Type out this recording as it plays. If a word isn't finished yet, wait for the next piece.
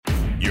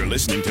You're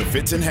listening to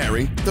Fitz and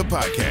Harry, the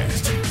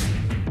podcast.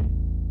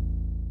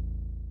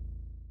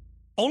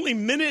 Only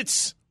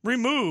minutes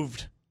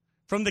removed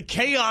from the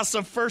chaos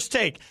of First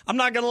Take. I'm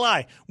not going to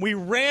lie. We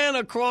ran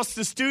across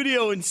the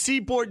studio in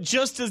Seaport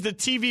just as the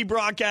TV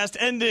broadcast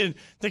ended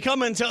to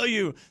come and tell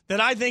you that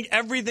I think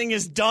everything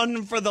is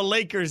done for the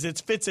Lakers. It's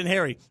Fitz and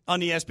Harry on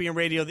ESPN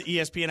Radio, the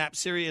ESPN app,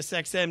 Sirius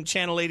XM,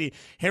 Channel 80.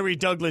 Harry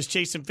Douglas,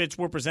 Jason Fitz.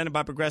 We're presented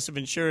by Progressive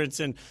Insurance.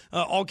 And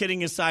all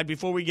kidding aside,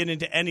 before we get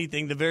into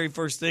anything, the very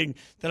first thing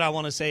that I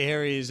want to say,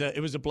 Harry, is it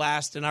was a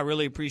blast, and I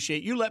really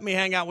appreciate you let me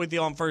hang out with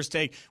you on First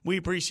Take. We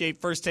appreciate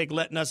First Take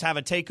letting us have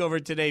a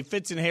takeover today.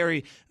 Fitz and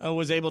Harry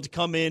was able to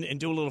come in and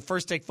do a little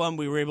First Take fun.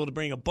 We were able to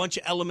bring a bunch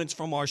of elements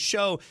from our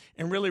show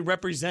and really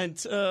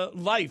represent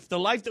life, the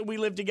life that we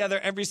live together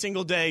every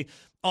single day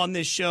on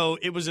this show.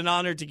 It was an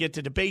honor to get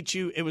to debate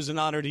you. It was an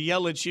honor to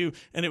yell at you,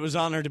 and it was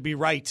an honor to be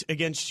right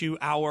against you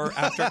hour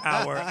after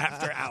hour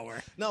after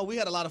hour. No, we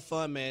had a lot of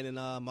fun, man, and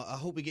I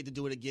hope we get to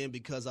do it again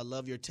because I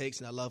love your takes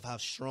and I love how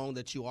strong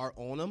that you are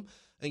on them,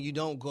 and you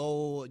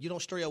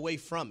don't stray away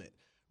from it.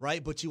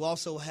 Right, but you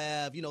also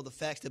have, the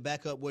facts to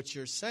back up what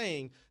you're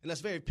saying, and that's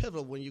very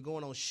pivotal when you're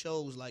going on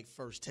shows like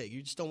First Take.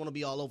 You just don't want to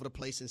be all over the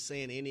place and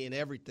saying any and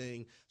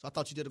everything. So I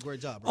thought you did a great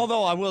job. Bro.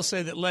 Although I will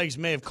say that Legs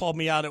may have called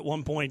me out at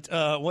one point.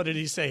 What did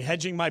he say?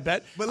 Hedging my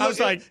bet? But look, I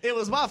was like, it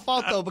was my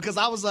fault though because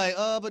I was like,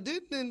 but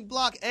didn't in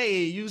block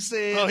A you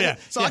said? Oh yeah.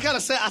 So I kind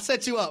of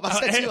set you up.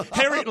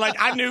 Harry,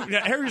 I knew.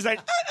 Harry was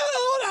like,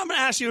 I'm going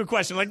to ask you a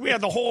question. Like we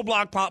had the whole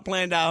block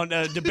planned out,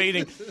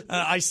 debating.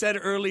 I said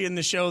early in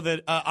the show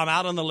that I'm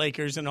out on the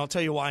Lakers, and I'll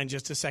tell you why in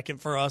just a second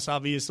for us,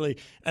 obviously.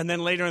 And then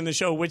later in the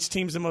show, which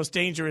team's the most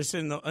dangerous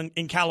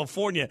in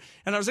California?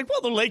 And I was like,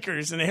 well, the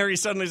Lakers. And Harry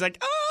suddenly is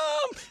like,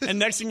 and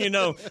next thing you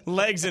know,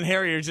 Legs and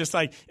Harry are just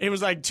like, it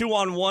was like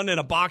 2-on-1 in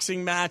a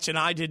boxing match, and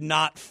I did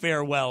not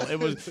fare well. It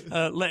was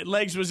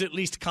Legs was at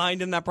least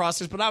kind in that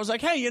process, but I was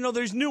like, hey,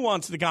 there's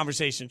nuance to the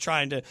conversation,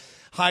 trying to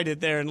hide it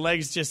there. And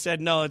Legs just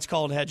said, no, it's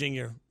called hedging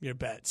your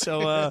bet.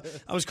 So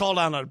I was called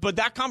out on it. But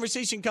that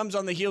conversation comes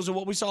on the heels of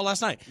what we saw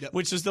last night,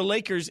 which is the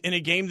Lakers in a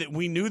game that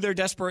we knew their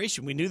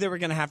desperation. We knew they were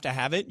going to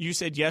have it. You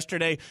said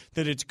yesterday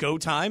that it's go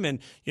time, and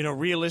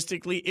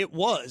realistically it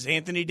was.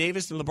 Anthony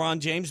Davis and LeBron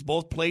James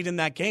both played in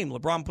that game.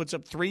 LeBron puts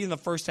up 3 in the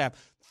first half,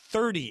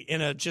 30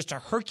 in just a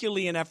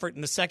Herculean effort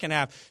in the second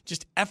half,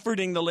 just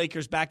efforting the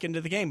Lakers back into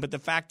the game. But the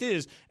fact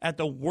is, at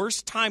the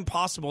worst time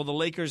possible, the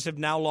Lakers have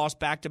now lost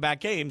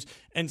back-to-back games,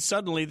 and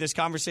suddenly this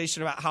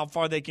conversation about how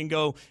far they can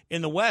go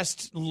in the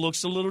West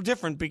looks a little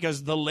different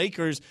because the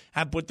Lakers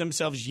have put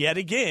themselves yet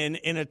again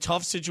in a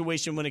tough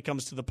situation when it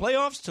comes to the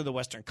playoffs, to the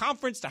Western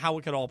Conference, to how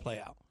it could all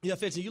play out. Yeah,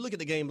 Fitz, you look at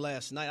the game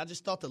last night, I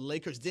just thought the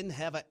Lakers didn't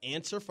have an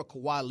answer for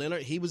Kawhi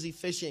Leonard. He was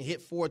efficient,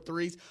 hit 4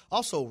 threes.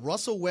 Also,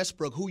 Russell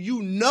Westbrook, who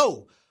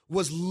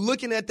was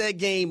looking at that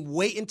game,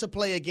 waiting to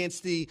play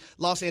against the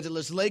Los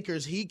Angeles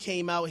Lakers. He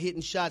came out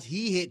hitting shots.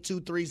 He hit 2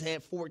 threes,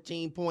 had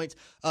 14 points.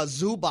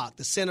 Zubac,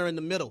 the center in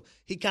the middle,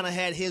 he kind of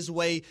had his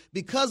way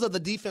because of the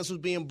defense was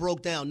being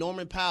broke down.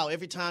 Norman Powell,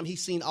 every time he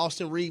seen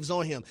Austin Reeves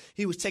on him,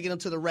 he was taking him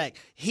to the rack.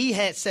 He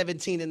had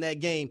 17 in that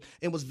game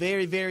and was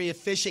very, very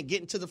efficient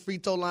getting to the free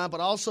throw line,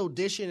 but also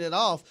dishing it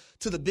off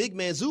to the big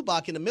man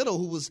Zubac in the middle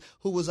who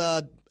was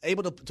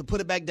able to put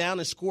it back down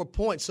and score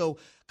points. So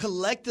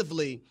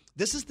collectively,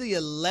 this is the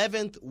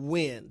 11th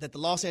win that the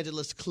Los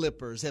Angeles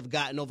Clippers have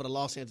gotten over the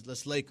Los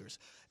Angeles Lakers.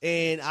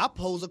 And I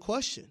pose a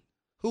question.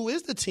 Who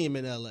is the team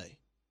in LA?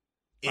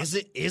 Is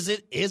it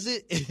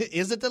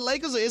the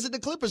Lakers or is it the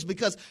Clippers?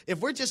 Because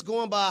if we're just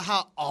going by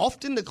how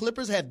often the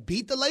Clippers have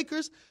beat the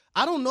Lakers,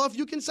 I don't know if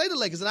you can say the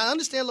Lakers. And I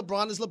understand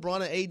LeBron is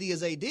LeBron and AD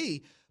is AD,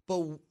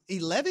 but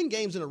 11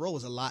 games in a row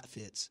is a lot,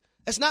 Fitz.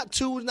 It's not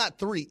 2, it's not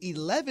 3.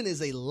 11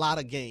 is a lot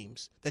of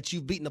games that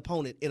you've beaten an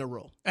opponent in a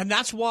row. And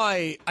that's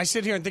why I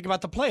sit here and think about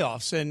the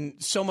playoffs and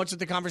so much of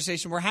the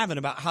conversation we're having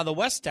about how the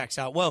West stacks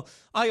out. Well,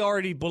 I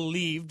already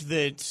believed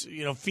that,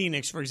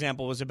 Phoenix, for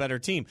example, was a better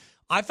team.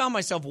 I found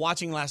myself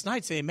watching last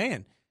night saying,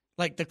 man,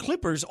 like the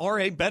Clippers are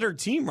a better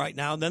team right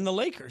now than the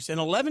Lakers. And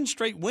 11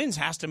 straight wins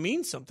has to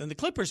mean something. The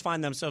Clippers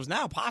find themselves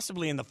now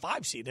possibly in the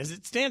 5 seed. As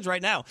it stands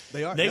right now,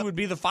 they would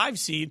be the 5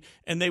 seed,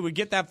 and they would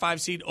get that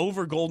 5 seed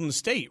over Golden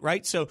State,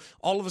 right? So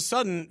all of a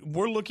sudden,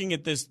 we're looking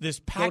at this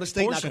packed Golden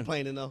State portion. Not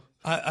complaining, though.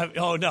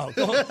 Oh, no.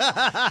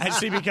 I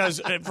see,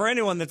 because for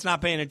anyone that's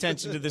not paying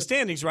attention to the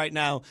standings right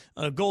now,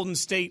 Golden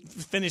State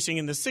finishing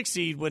in the 6th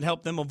seed would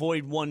help them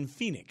avoid one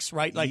Phoenix,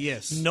 right? Like,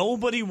 yes.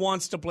 Nobody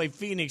wants to play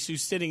Phoenix,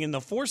 who's sitting in the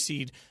 4th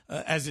seed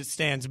as it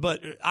stands.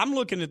 But I'm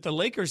looking at the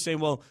Lakers saying,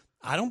 well,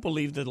 I don't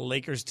believe that the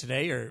Lakers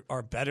today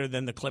are better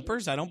than the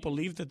Clippers. I don't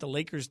believe that the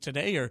Lakers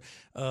today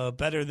are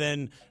better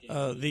than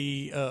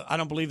I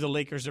don't believe the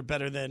Lakers are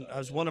better than,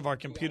 as one of our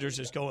computers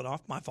is going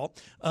off, my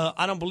fault.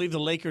 I don't believe the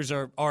Lakers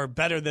are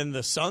better than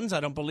the Suns. I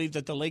don't believe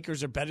that the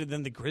Lakers are better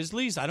than the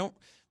Grizzlies.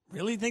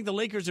 really think the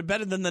Lakers are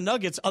better than the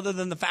Nuggets, other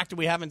than the fact that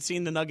we haven't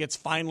seen the Nuggets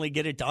finally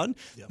get it done.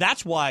 Yep.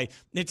 That's why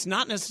it's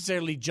not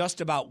necessarily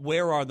just about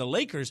where are the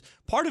Lakers.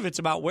 Part of it's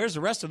about where's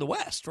the rest of the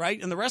West,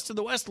 right? And the rest of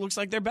the West looks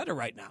like they're better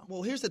right now.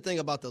 Well, here's the thing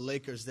about the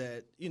Lakers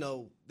that,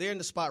 they're in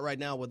the spot right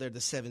now where they're the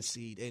 7th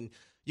seed. And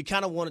you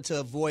kind of wanted to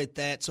avoid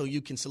that so you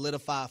can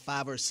solidify a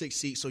 5 or 6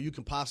 seed so you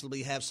can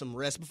possibly have some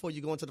rest before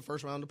you go into the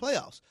first round of the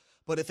playoffs.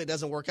 But if it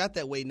doesn't work out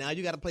that way, now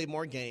you got to play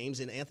more games.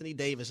 And Anthony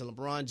Davis and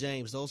LeBron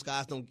James, those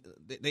guys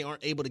they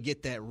aren't able to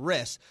get that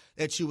rest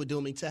that you were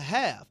doing to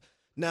have.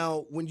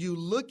 Now, when you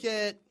look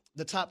at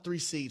the top 3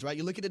 seeds, right,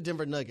 you look at the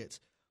Denver Nuggets.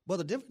 Well,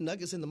 the Denver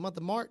Nuggets in the month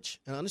of March,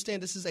 and I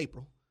understand this is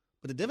April,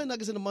 but the Denver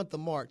Nuggets in the month of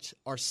March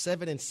are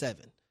 7-7.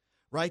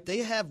 Right? They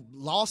have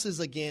losses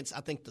against,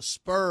 I think, the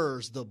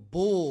Spurs, the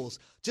Bulls,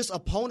 just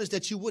opponents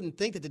that you wouldn't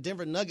think that the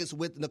Denver Nuggets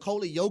with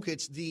Nikola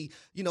Jokic,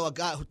 a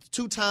guy,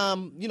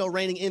 2-time,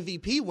 reigning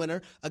MVP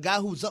winner, a guy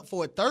who's up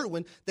for a 3rd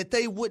one, that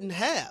they wouldn't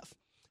have.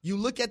 You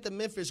look at the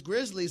Memphis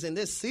Grizzlies in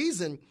this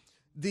season,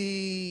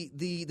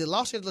 the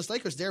Los Angeles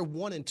Lakers, they're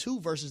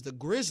 1-2 versus the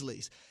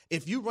Grizzlies.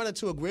 If you run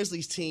into a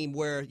Grizzlies team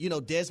where,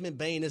 Desmond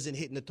Bane isn't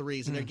hitting the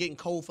threes and they're getting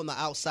cold from the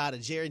outside,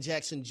 of Jaren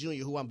Jackson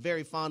Jr., who I'm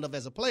very fond of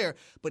as a player,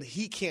 but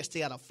he can't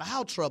stay out of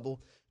foul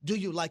trouble, do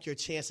you like your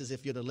chances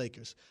if you're the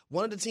Lakers?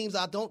 One of the teams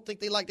I don't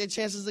think they like their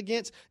chances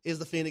against is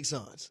the Phoenix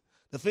Suns.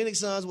 The Phoenix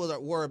Suns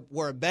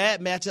were a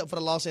bad matchup for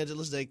the Los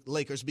Angeles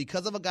Lakers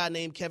because of a guy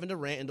named Kevin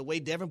Durant and the way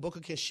Devin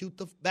Booker can shoot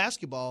the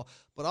basketball,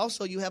 but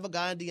also you have a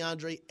guy in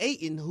DeAndre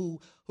Ayton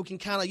who can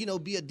kind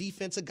of, be a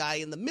defensive guy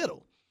in the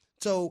middle.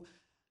 So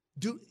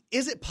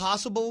is it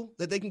possible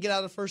that they can get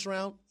out of the first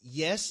round?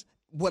 Yes.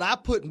 Would I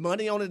put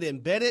money on it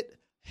and bet it?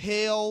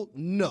 Hell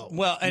no.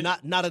 Well,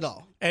 not at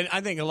all. And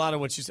I think a lot of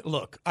what you said,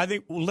 look,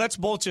 let's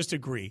both just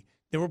agree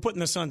that we're putting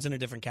the Suns in a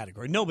different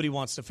category. Nobody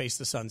wants to face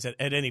the Suns at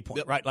any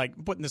point, right?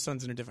 Like putting the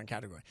Suns in a different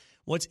category.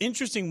 What's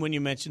interesting when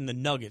you mention the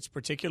Nuggets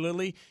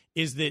particularly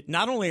is that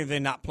not only are they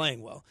not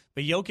playing well,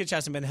 but Jokic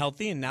hasn't been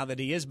healthy, and now that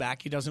he is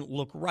back, he doesn't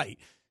look right.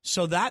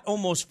 So that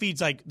almost feeds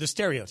like the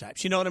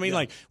stereotypes. You know what I mean? Yeah.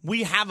 Like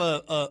we have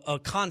a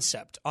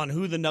concept on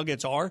who the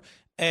Nuggets are,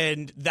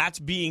 and that's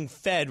being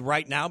fed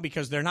right now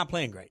because they're not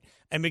playing great.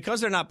 And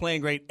because they're not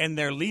playing great and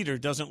their leader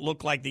doesn't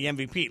look like the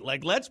MVP.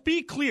 Like, let's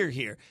be clear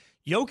here.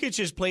 Jokic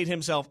has played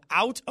himself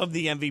out of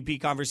the MVP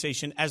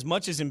conversation as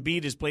much as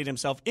Embiid has played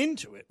himself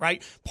into it,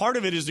 right? Part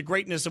of it is the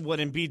greatness of what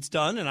Embiid's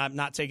done, and I'm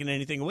not taking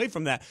anything away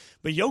from that.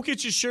 But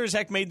Jokic has sure as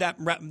heck made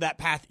that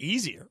path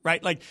easier,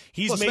 right? Like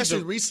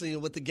especially recently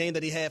with the game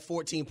that he had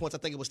 14 points, I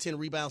think it was 10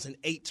 rebounds and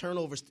 8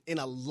 turnovers in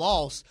a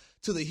loss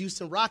to the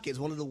Houston Rockets,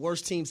 one of the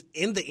worst teams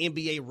in the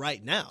NBA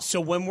right now.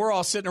 So when we're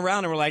all sitting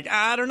around and we're like,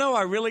 I don't know,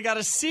 I really got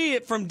to see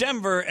it from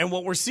Denver, and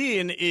what we're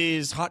seeing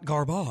is hot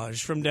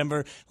garbage from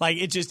Denver, like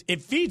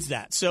it feeds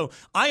that. So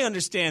I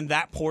understand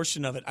that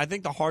portion of it. I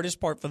think the hardest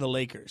part for the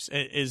Lakers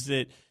is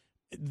that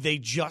they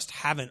just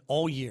haven't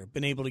all year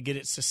been able to get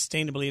it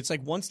sustainably. It's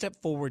like 1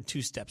 step forward,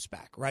 2 steps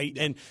back, right?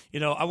 And,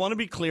 I want to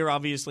be clear,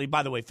 obviously.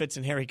 By the way, Fitz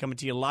and Harry coming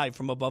to you live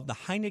from above the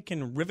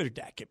Heineken River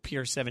Deck at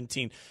Pier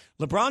 17.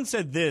 LeBron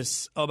said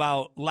this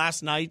about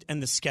last night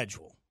and the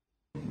schedule.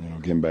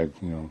 Getting back,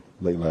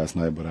 late last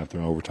night, but after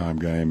an overtime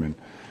game, and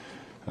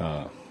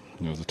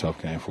it was a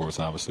tough game for us.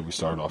 Obviously, we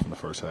started off in the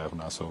first half,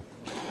 not so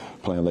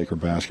playing Laker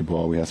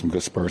basketball. We had some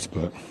good spurts,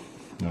 but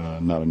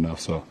not enough.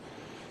 So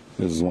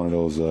this is one of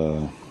those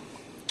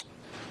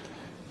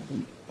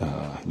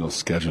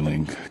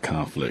scheduling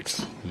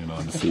conflicts, in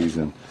the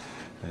season,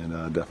 and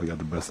definitely got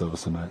the best of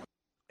us tonight.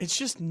 It's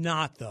just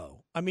not,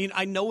 though. I mean,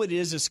 I know it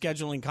is a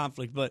scheduling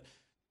conflict, but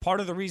part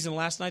of the reason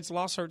last night's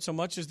loss hurt so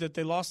much is that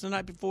they lost the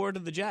night before to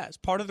the Jazz.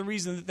 Part of the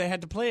reason that they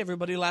had to play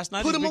everybody last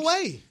night. Put them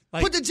away.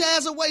 Put the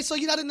Jazz away so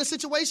you're not in the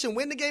situation.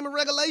 Win the game in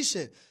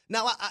regulation.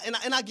 Now,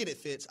 I get it,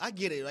 Fitz. I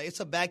get it. Right? It's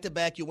a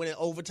back-to-back. You win in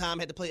overtime,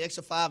 had to play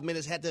extra 5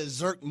 minutes, had to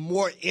exert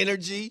more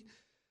energy.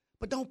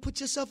 But don't put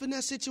yourself in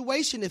that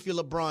situation if you're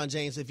LeBron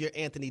James, if you're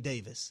Anthony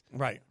Davis.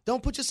 Right.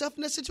 Don't put yourself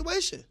in that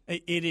situation.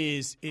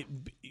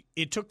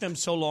 It took them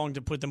so long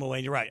to put them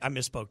away. You're right. I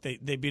misspoke.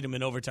 They beat them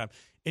in overtime.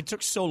 It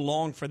took so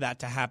long for that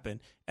to happen.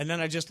 And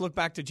then I just look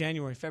back to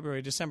January,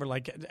 February, December.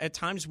 Like at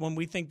times when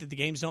we think that the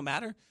games don't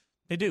matter,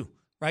 they do.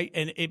 Right.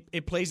 And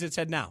it plays its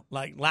head now.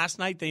 Like last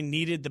night, they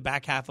needed the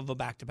back half of a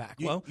back-to-back.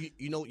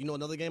 You know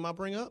another game I'll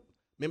bring up?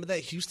 Remember that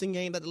Houston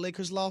game that the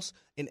Lakers lost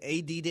and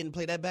AD didn't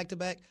play that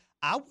back-to-back?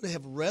 I would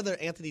have rather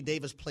Anthony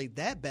Davis played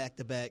that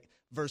back-to-back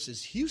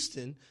versus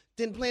Houston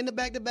than playing the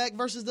back-to-back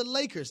versus the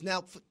Lakers.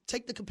 Now,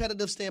 take the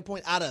competitive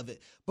standpoint out of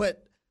it.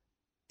 But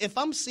if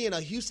I'm seeing a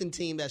Houston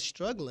team that's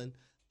struggling,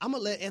 I'm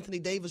going to let Anthony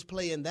Davis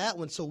play in that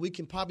one so we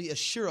can probably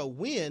assure a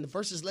win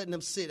versus letting him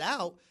sit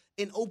out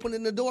and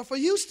opening the door for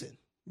Houston.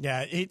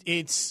 Yeah,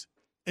 it's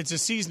a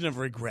season of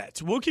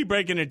regrets. We'll keep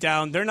breaking it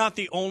down. They're not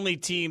the only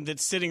team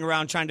that's sitting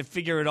around trying to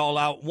figure it all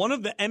out. One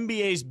of the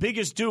NBA's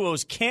biggest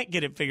duos can't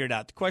get it figured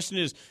out. The question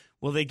is,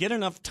 will they get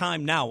enough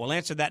time now? We'll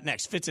answer that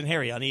next. Fitz and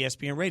Harry on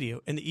ESPN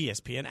Radio and the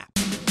ESPN app.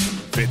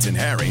 Fitz and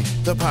Harry,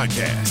 the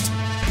podcast.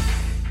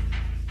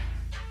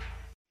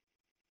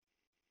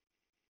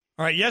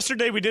 All right,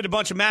 yesterday we did a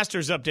bunch of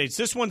Masters updates.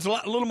 This one's a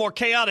little more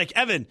chaotic.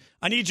 Evan,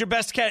 I need your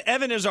best cat.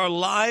 Evan is our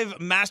live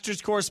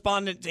Masters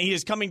correspondent. He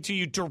is coming to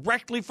you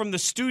directly from the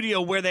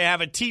studio where they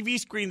have a TV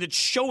screen that's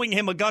showing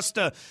him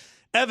Augusta.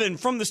 Evan,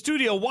 from the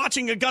studio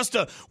watching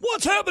Augusta,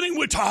 what's happening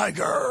with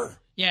Tiger?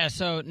 Yeah,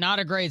 so not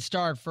a great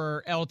start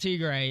for El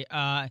Tigre.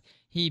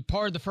 He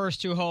parred the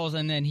first 2 holes,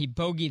 and then he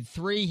bogeyed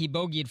 3, he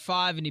bogeyed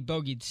 5, and he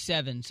bogeyed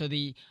 7. So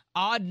the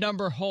odd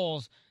number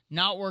holes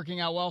not working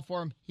out well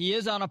for him. He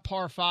is on a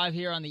par 5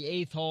 here on the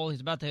 8th hole.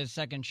 He's about to hit his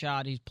second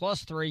shot. He's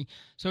 +3.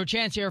 So a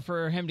chance here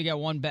for him to get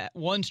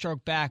one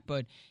stroke back,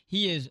 but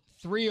he is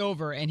 3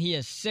 over, and he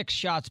is 6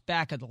 shots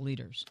back of the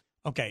leaders.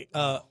 Okay,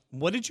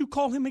 what did you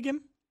call him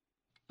again?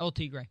 El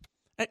Tigre.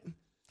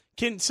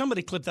 Can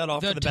somebody clip that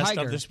off for the best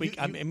of this week?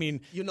 I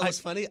mean, you know what's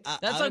funny?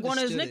 That's like one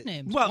of his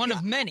nicknames. Well, one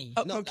of many.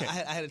 No, okay.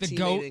 I had a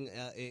teammate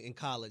in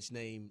college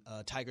named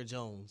Tiger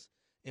Jones,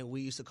 and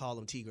we used to call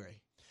him Tigre.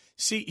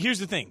 See, here's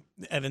the thing,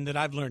 Evan, that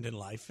I've learned in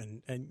life,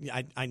 and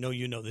I know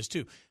you know this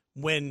too.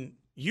 When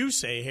you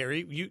say,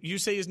 Harry, you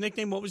say his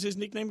nickname, what was his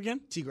nickname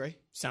again? Tigre.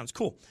 Sounds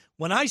cool.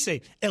 When I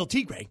say El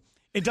Tigre,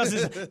 it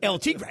doesn't El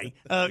Tigre.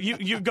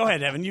 You go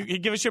ahead, Evan. You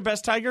give us your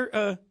best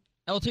Tiger.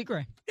 El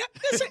Tigre. Yeah,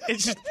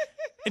 it's just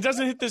it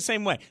doesn't hit the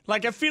same way.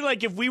 Like, I feel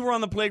like if we were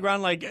on the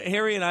playground, like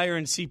Harry and I are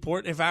in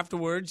Seaport, if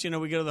afterwards, we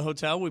go to the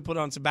hotel, we put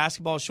on some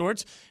basketball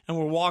shorts, and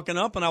we're walking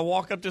up, and I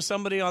walk up to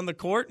somebody on the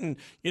court, and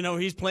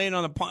he's playing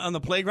on the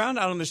playground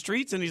out on the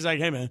streets, and he's like,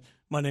 "Hey man,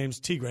 my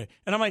name's Tigre,"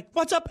 and I'm like,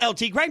 "What's up, El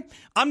Tigre?"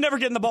 I'm never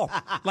getting the ball.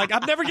 Like,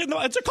 I'm never getting the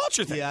ball. It's a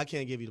culture thing. Yeah, I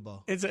can't give you the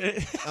ball.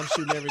 I'm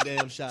shooting every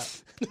damn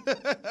shot.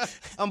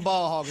 I'm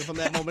ball hogging from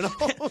that moment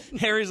on.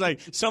 Harry's like,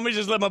 somebody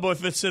just let my boy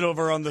Fitz sit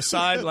over on the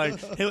side.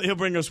 Like, he'll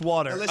bring us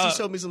water. Unless you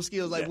show me some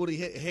skills like Woody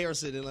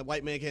Harrelson and like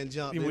White Man Can't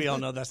Jump. We all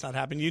know that's not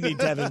happening. You need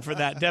Devin for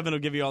that. Devin will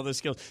give you all the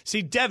skills.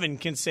 See, Devin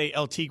can say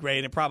El Tigre,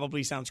 and it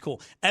probably sounds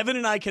cool. Evan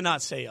and I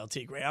cannot say El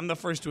Tigre. I'm the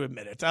first to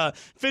admit it.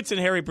 Fitz and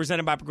Harry,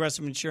 presented by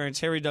Progressive Insurance.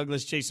 Harry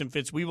Douglas, Jason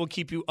Fitz. We will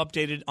keep you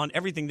updated on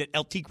everything that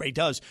El Tigre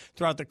does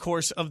throughout the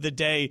course of the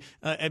day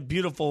at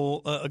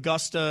beautiful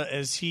Augusta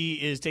as he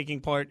is taking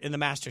part in the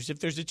Masters. If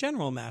there's a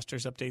general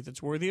Masters update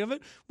that's worthy of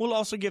it, we'll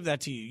also give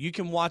that to you. You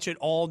can watch it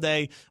all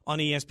day on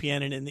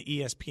ESPN and in the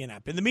ESPN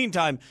app. In the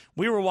meantime,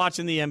 we were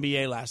watching the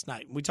NBA last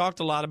night. We talked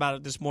a lot about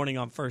it this morning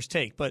on First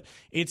Take, but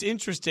it's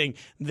interesting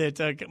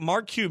that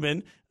Mark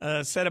Cuban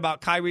said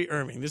about Kyrie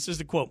Irving. This is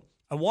the quote.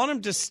 "I want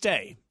him to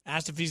stay."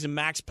 Asked if he's a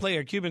max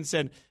player, Cuban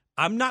said,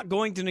 "I'm not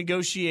going to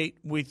negotiate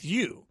with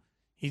you."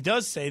 He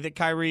does say that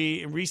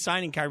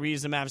re-signing Kyrie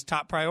is the Mavs'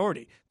 top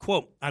priority.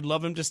 Quote, "I'd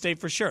love him to stay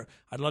for sure.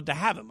 I'd love to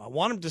have him. I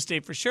want him to stay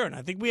for sure. And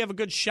I think we have a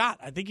good shot.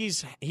 I think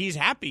he's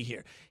happy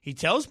here. He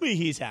tells me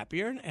he's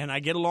happier, and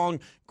I get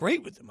along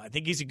great with him. I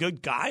think he's a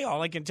good guy.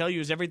 All I can tell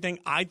you is everything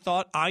I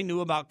thought I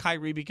knew about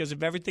Kyrie because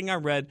of everything I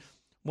read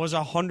was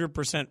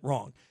 100%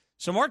 wrong."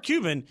 So Mark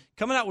Cuban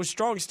coming out with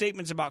strong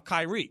statements about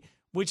Kyrie,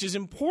 which is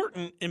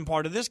important in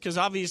part of this because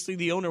obviously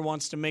the owner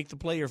wants to make the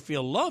player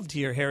feel loved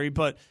here, Harry,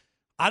 but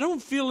I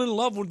don't feel in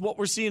love with what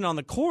we're seeing on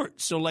the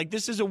court. So,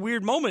 this is a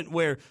weird moment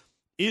where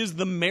is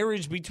the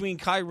marriage between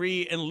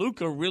Kyrie and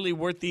Luka really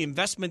worth the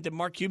investment that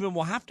Mark Cuban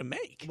will have to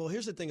make? Well,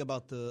 here's the thing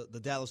about the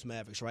Dallas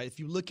Mavericks, right? If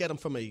you look at them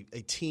from a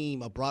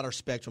team, a broader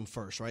spectrum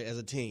first, right, as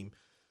a team,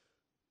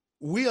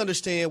 we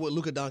understand what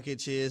Luka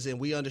Doncic is and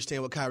we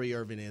understand what Kyrie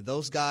Irving is.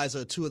 Those guys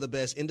are 2 of the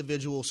best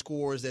individual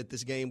scorers that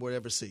this game will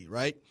ever see,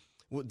 right?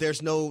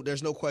 There's no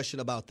question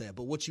about that.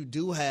 But what you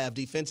do have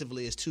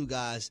defensively is 2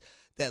 guys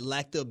that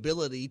lack the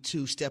ability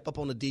to step up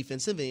on the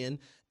defensive end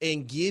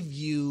and give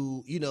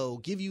you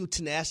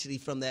tenacity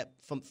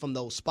from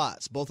those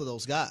spots, both of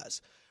those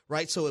guys,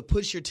 right? So it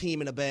puts your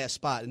team in a bad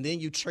spot. And then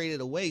you traded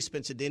away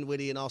Spencer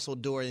Dinwiddie and also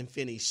Dorian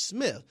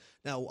Finney-Smith.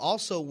 Now,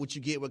 also what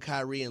you get with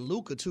Kyrie and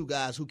Luka, 2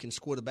 guys who can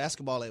score the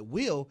basketball at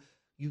will,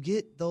 you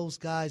get those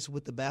guys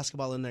with the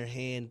basketball in their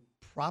hand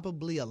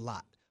probably a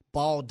lot.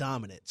 Ball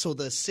dominant. So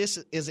the assist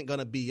isn't going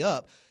to be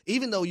up,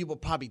 even though you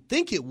would probably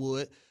think it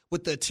would,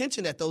 with the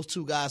attention that those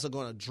 2 guys are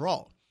going to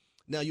draw.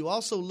 Now, you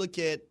also look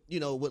at,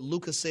 what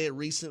Luka said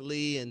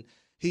recently, and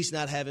he's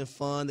not having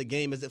fun. The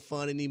game isn't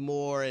fun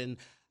anymore, and,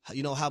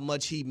 how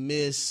much he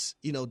missed,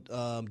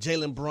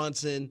 Jalen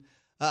Brunson.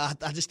 I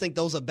just think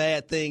those are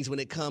bad things when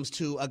it comes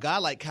to a guy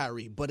like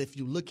Kyrie. But if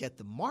you look at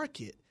the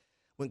market,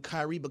 when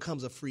Kyrie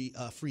becomes a free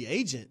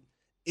agent,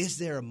 is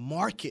there a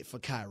market for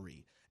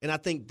Kyrie? And I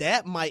think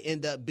that might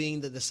end up being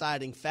the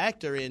deciding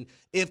factor in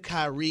if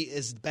Kyrie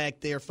is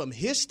back there from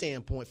his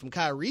standpoint, from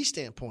Kyrie's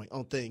standpoint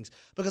on things.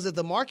 Because if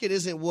the market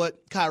isn't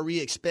what Kyrie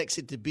expects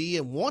it to be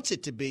and wants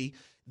it to be,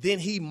 then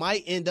he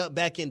might end up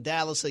back in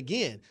Dallas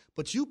again.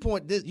 But you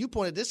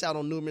pointed this out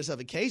on numerous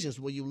other occasions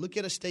where you look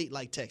at a state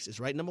like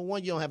Texas, right? Number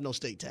one, you don't have no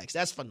state tax.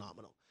 That's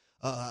phenomenal.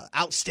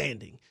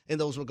 Outstanding in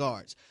those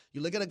regards. You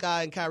look at a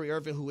guy in Kyrie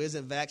Irving who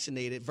isn't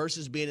vaccinated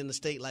versus being in a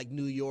state like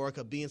New York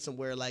or being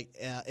somewhere like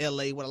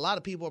L.A. where a lot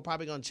of people are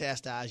probably going to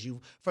chastise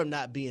you from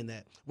not being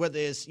that, whether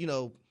it's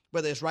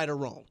right or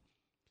wrong.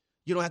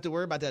 You don't have to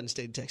worry about that in the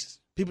state of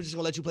Texas. People just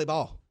going to let you play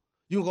ball.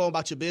 You can go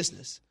about your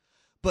business.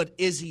 But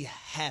is he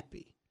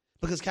happy?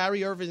 because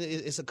Kyrie Irving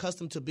is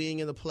accustomed to being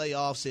in the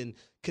playoffs and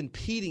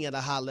competing at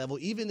a high level,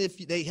 even if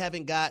they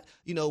haven't got,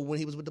 when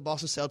he was with the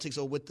Boston Celtics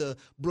or with the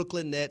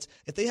Brooklyn Nets,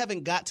 if they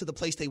haven't got to the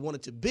place they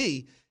wanted to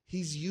be,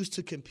 he's used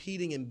to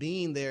competing and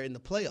being there in the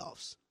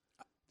playoffs.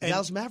 The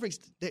Dallas Mavericks,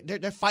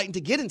 they're fighting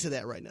to get into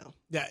that right now.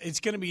 Yeah, it's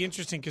going to be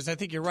interesting because I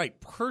think you're right.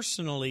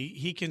 Personally,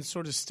 he can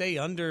sort of stay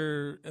out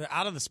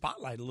of the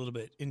spotlight a little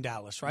bit in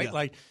Dallas, right?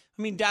 Yeah.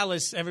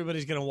 Dallas,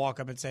 everybody's going to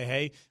walk up and say,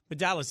 hey, but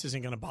Dallas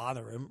isn't going to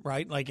bother him,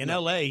 right? In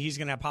L.A., he's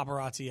going to have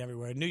paparazzi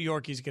everywhere. In New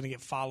York, he's going to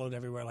get followed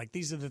everywhere.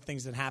 These are the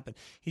things that happen.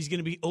 He's going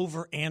to be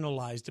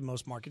overanalyzed in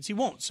most markets. He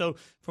won't. So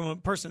from a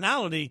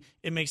personality,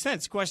 it makes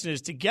sense. The question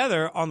is,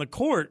 together on the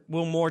court,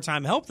 will more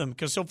time help them?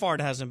 Because so far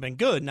it hasn't been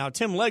good. Now,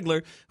 Tim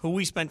Legler, who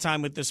we spent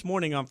time with this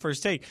morning on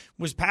First Take,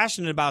 was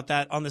passionate about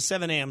that on the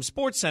 7 a.m.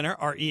 Sports Center,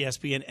 our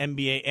ESPN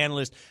NBA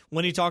analyst,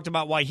 when he talked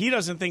about why he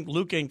doesn't think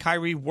Luka and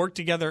Kyrie work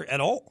together at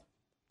all.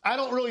 I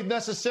don't really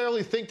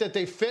necessarily think that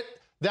they fit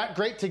that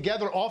great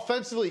together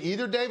offensively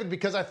either, David,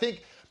 because I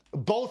think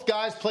both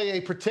guys play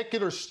a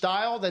particular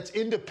style that's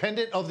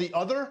independent of the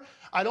other.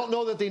 I don't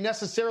know that they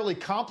necessarily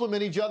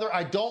complement each other.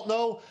 I don't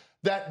know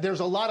that there's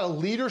a lot of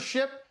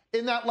leadership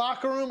in that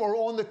locker room or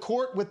on the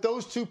court with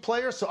those two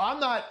players. So I'm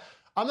not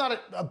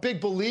a big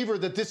believer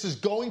that this is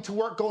going to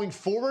work going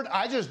forward.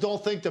 I just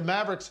don't think the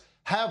Mavericks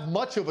have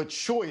much of a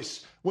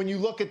choice when you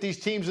look at these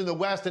teams in the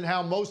West and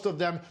how most of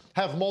them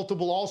have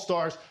multiple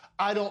All-Stars.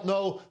 I don't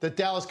know that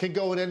Dallas can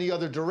go in any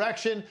other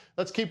direction.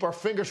 Let's keep our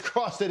fingers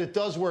crossed that it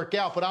does work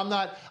out, but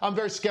I'm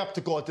very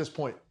skeptical at this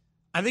point.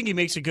 I think he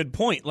makes a good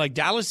point.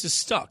 Dallas is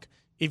stuck.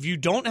 If you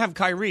don't have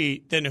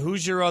Kyrie, then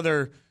who's your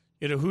other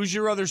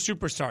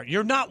superstar?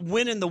 You're not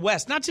winning the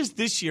West, not just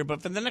this year,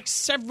 but for the next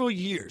several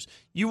years.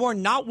 You are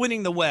not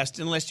winning the West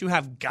unless you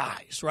have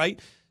guys, right?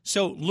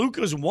 So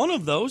Luka's one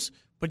of those.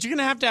 But you're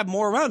going to have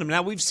more around him.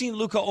 Now, we've seen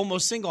Luka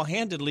almost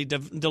single-handedly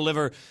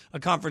deliver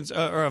a conference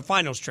or a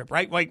finals trip,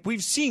 right?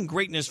 We've seen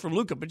greatness from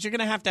Luka, but you're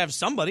going to have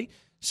somebody.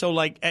 So,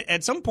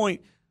 at some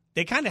point,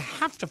 they kind of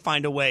have to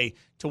find a way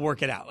to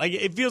work it out.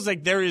 It feels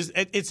like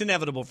it's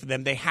inevitable for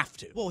them. They have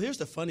to. Well, here's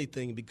the funny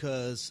thing,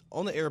 because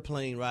on the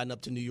airplane riding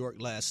up to New York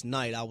last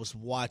night, I was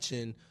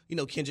watching,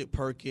 Kendrick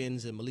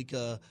Perkins and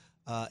Malika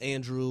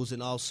Andrews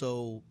and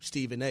also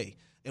Stephen A.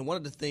 And one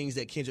of the things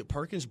that Kendrick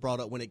Perkins brought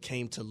up when it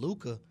came to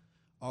Luka,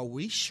 are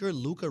we sure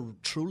Luka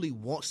truly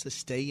wants to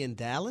stay in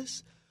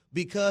Dallas?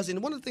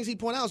 And one of the things he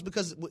pointed out is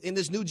because in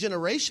this new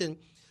generation,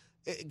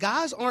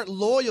 guys aren't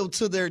loyal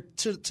to their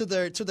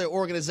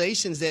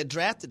organizations that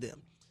drafted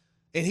them.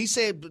 And he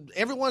said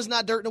everyone's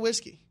not Dirk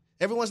Nowitzki.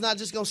 Everyone's not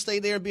just going to stay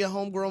there and be a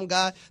homegrown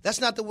guy. That's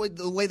not the way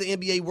the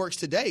NBA works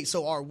today.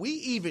 So are we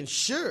even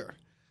sure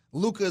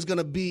Luka is going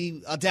to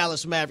be a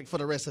Dallas Maverick for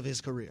the rest of his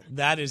career?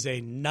 That is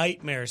a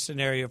nightmare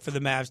scenario for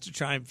the Mavs to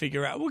try and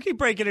figure out. We'll keep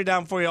breaking it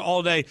down for you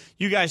all day.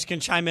 You guys can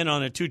chime in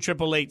on it.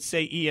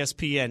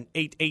 2-888-SAY-ESPN,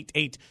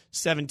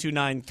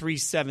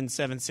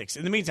 888-729-3776.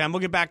 In the meantime, we'll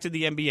get back to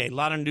the NBA. A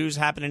lot of news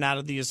happening out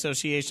of the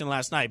association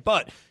last night.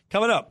 But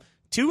coming up,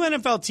 2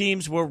 NFL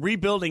teams were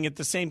rebuilding at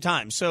the same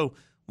time. So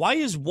why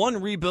is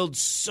one rebuild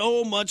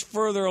so much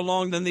further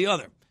along than the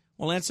other?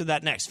 We'll answer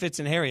that next. Fitz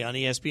and Harry on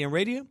ESPN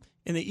Radio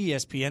and the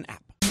ESPN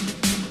app.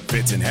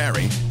 Fitz and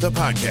Harry, the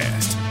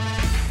podcast.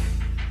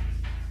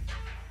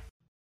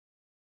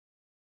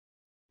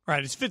 All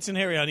right, it's Fitz and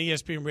Harry on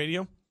ESPN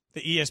Radio, the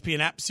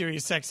ESPN app,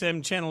 Sirius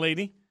XM, Channel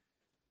 80.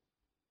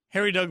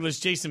 Harry Douglas,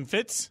 Jason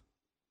Fitz.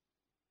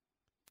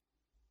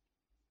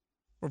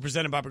 We're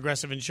presented by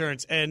Progressive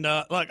Insurance. And,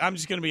 look, I'm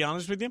just going to be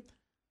honest with you.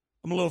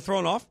 I'm a little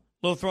thrown off.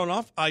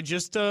 I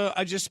just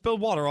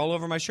spilled water all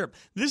over my shirt.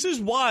 This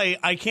is why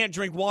I can't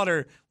drink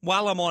water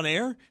while I'm on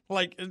air.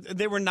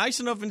 They were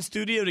nice enough in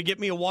studio to get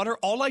me a water.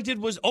 All I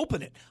did was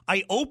open it.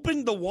 I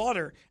opened the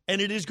water,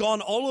 and it has gone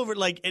all over.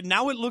 And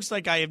now it looks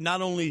like I have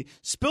not only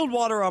spilled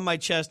water on my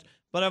chest,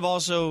 but I've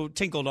also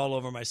tinkled all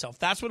over myself.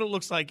 That's what it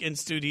looks like in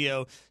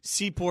studio.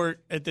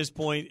 Seaport at this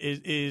point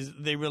is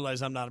they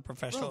realize I'm not a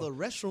professional. Well, the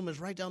restroom is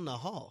right down the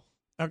hall.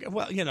 Okay,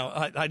 well,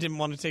 I didn't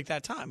want to take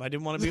that time. I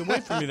didn't want to be away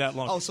from you that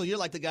long. Oh, so you're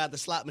like the guy at the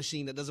slot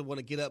machine that doesn't want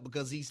to get up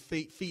because he's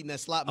feeding that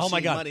slot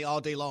machine money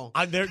all day long.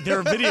 There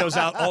are videos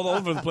out all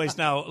over the place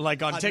now,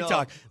 like on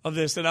TikTok of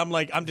this, and I'm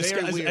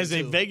disgusted. As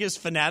a Vegas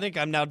fanatic,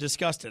 I'm now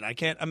disgusted. I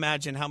can't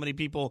imagine how many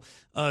people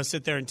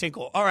sit there and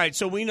tinkle. All right,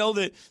 so we know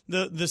that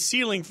the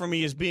ceiling for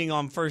me is being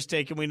on First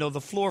Take, and we know the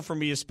floor for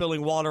me is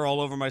spilling water all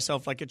over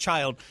myself like a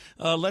child.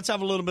 Let's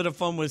have a little bit of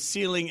fun with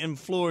ceiling and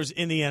floors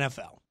in the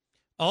NFL.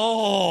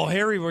 Oh,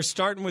 Harry, we're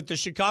starting with the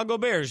Chicago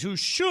Bears, who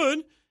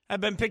should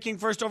have been picking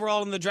first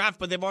overall in the draft,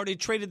 but they've already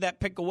traded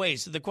that pick away.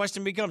 So the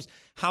question becomes,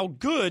 how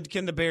good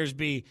can the Bears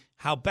be?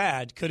 How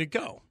bad could it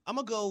go? I'm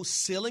going to go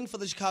ceiling for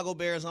the Chicago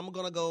Bears. I'm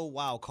going to go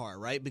wild card,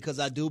 right? Because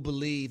I do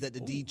believe that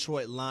the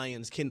Detroit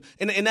Lions can –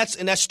 and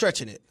that's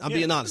stretching it. I'm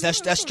being honest.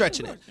 That's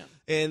stretching it.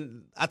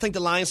 And I think the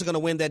Lions are going to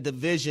win that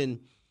division.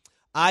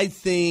 I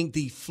think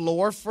the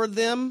floor for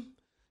them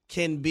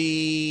can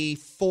be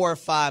 4 or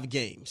 5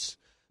 games.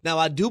 Now,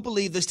 I do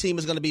believe this team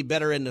is going to be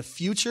better in the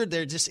future.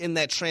 They're just in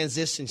that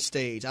transition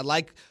stage. I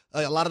like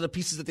a lot of the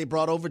pieces that they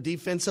brought over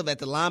defensive at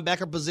the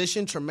linebacker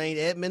position. Tremaine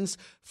Edmonds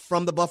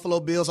from the Buffalo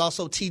Bills.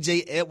 Also,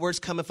 T.J. Edwards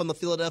coming from the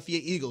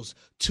Philadelphia Eagles.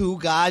 Two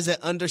guys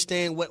that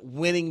understand what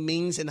winning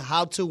means and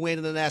how to win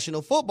in the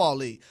National Football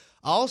League.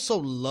 I also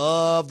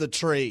love the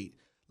trade.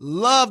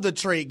 Love the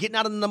trade. Getting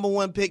out of the number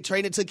 1 pick,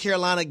 trading it to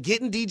Carolina,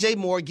 getting DJ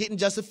Moore, getting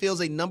Justin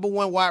Fields, a number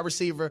 1 wide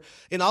receiver,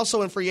 and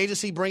also in free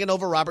agency bringing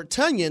over Robert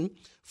Tonyan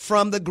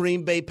from the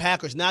Green Bay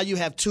Packers. Now you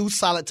have 2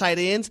 solid tight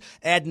ends,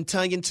 adding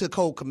Tonyan to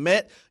Cole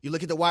Kmet. You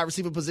look at the wide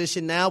receiver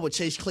position now with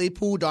Chase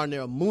Claypool,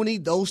 Darnell Mooney,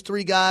 those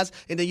 3 guys.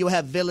 And then you'll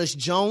have Velus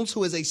Jones,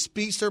 who is a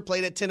speedster,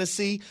 played at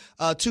Tennessee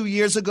 2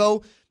 years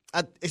ago.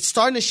 It's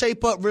starting to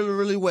shape up really,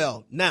 really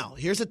well. Now,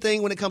 here's the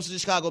thing when it comes to the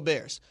Chicago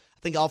Bears. I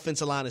think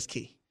offensive line is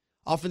key.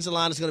 Offensive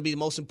line is going to be the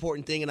most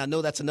important thing, and I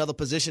know that's another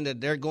position that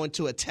they're going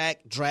to attack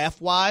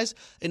draft-wise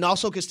and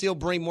also can still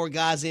bring more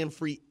guys in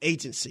free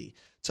agency.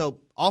 So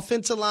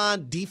offensive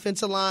line,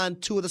 defensive line,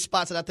 2 of the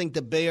spots that I think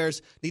the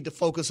Bears need to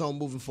focus on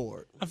moving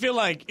forward. I feel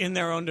like in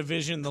their own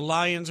division, the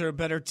Lions are a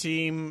better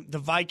team. The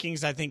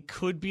Vikings, I think,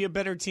 could be a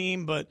better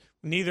team, but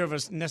neither of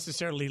us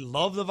necessarily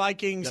love the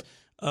Vikings. Yep.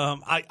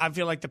 I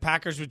feel like the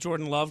Packers with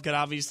Jordan Love could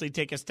obviously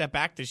take a step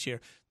back this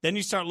year. Then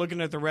you start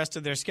looking at the rest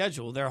of their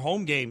schedule. Their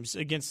home games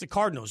against the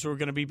Cardinals, who are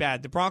going to be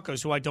bad. The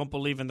Broncos, who I don't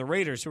believe in. The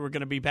Raiders, who are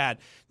going to be bad.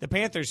 The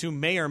Panthers, who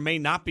may or may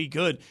not be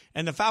good.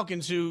 And the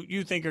Falcons, who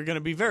you think are going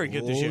to be very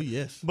good this year.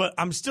 Yes. But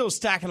I'm still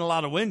stacking a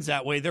lot of wins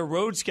that way. Their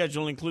road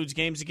schedule includes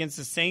games against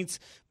the Saints,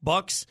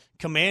 Bucks,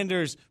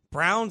 Commanders,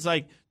 Browns.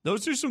 Like,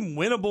 those are some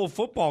winnable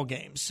football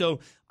games. So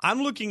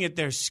I'm looking at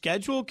their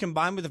schedule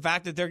combined with the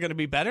fact that they're going to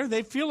be better.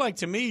 They feel like,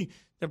 to me,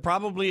 they're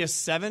probably a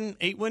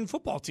 7-8 win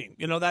football team.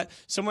 You know, that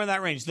somewhere in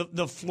that range.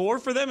 The floor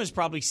for them is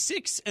probably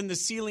 6 and the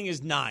ceiling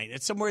is 9.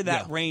 It's somewhere in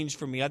that range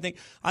for me. I think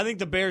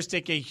the Bears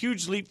take a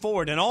huge leap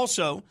forward. And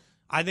also,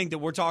 I think that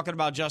we're talking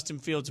about Justin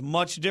Fields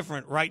much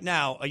different right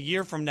now, a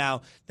year from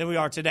now, than we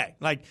are today.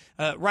 Like,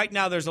 right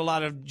now, there's a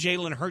lot of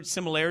Jalen Hurts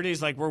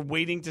similarities. Like, we're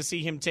waiting to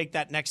see him take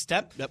that next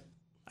step. Yep.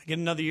 I get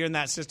another year in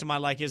that system. I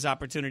like his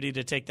opportunity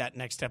to take that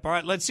next step. All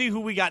right, let's see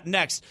who we got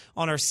next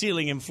on our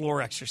ceiling and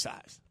floor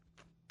exercise.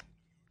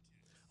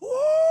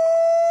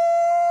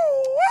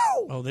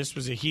 Oh, this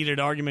was a heated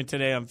argument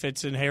today on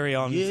Fitz and Harry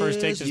on First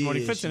Take this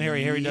morning. Fitz and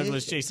Harry, Harry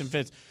Douglas, Jason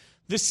Fitz.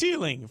 The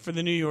ceiling for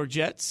the New York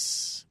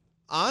Jets.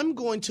 I'm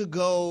going to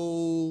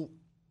go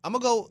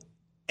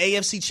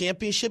AFC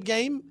Championship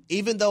game,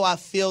 even though I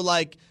feel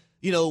like,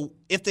 you know,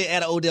 if they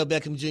add Odell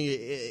Beckham Jr.,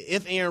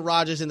 if Aaron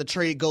Rodgers and the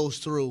trade goes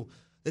through,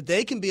 that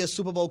they can be a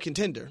Super Bowl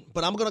contender.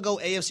 But I'm going to go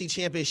AFC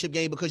Championship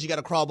game because you got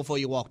to crawl before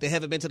you walk. They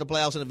haven't been to the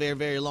playoffs in a very,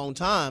 very long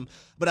time.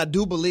 But I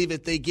do believe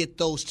if they get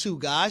those 2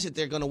 guys, that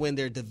they're going to win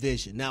their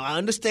division. Now, I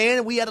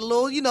understand we had a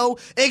little,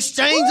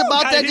 exchange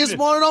about that this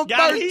morning on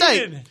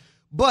Thursday.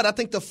 But I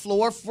think the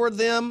floor for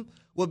them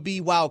would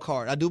be wild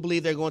card. I do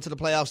believe they're going to the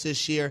playoffs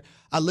this year.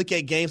 I look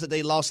at games that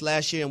they lost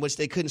last year in which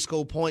they couldn't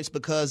score points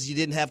because you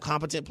didn't have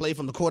competent play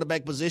from the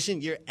quarterback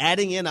position. You're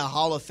adding in a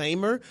Hall of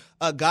Famer,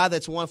 a guy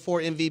that's won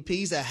 4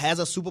 MVPs, that has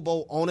a Super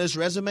Bowl on his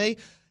resume.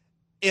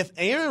 If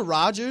Aaron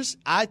Rodgers,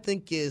 I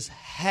think, is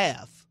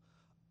half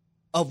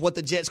of what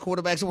the Jets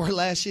quarterbacks were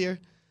last year,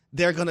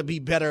 they're going to be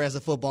better as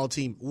a football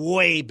team,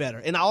 way better.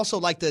 And I also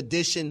like the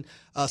addition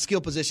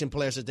skill position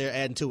players that they're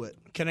adding to it.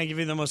 Can I give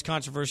you the most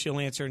controversial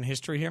answer in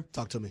history here?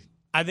 Talk to me.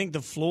 I think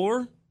the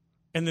floor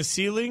and the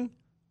ceiling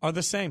are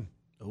the same.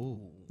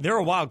 Ooh. They're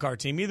a wild card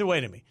team either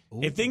way to me.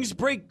 Ooh. If things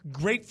break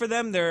great for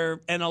them,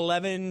 they're an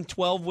 11,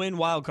 12-win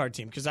wild card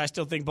team because I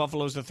still think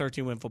Buffalo's a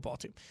 13-win football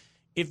team.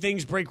 If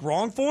things break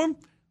wrong for them,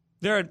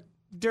 they're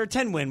a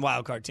 10-win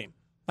wild card team.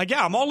 Like,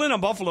 yeah, I'm all in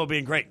on Buffalo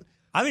being great.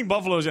 I think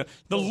Buffalo's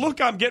the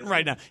look I'm getting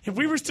right now. If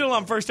we were still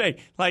on First Take,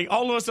 like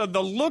all of a sudden,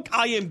 the look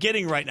I am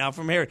getting right now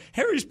from Harry.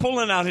 Harry's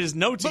pulling out his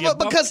notes.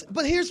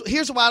 But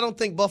here's why I don't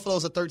think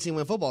Buffalo's a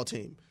 13-win football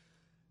team.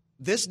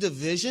 This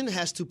division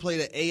has to play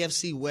the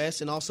AFC West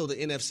and also the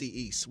NFC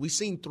East. We've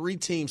seen 3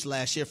 teams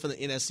last year from the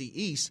NFC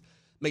East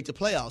make the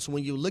playoffs.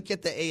 When you look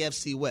at the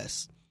AFC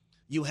West,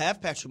 you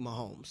have Patrick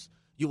Mahomes.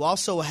 You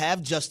also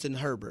have Justin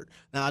Herbert.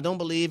 Now, I don't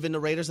believe in the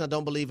Raiders and I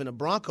don't believe in the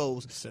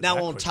Broncos.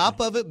 Now, on top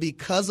of it,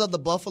 because of the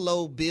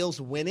Buffalo Bills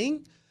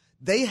winning,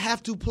 they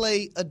have to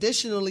play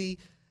additionally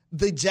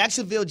the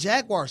Jacksonville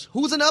Jaguars,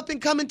 who's an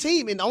up-and-coming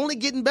team and only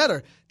getting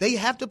better. They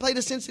have to play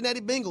the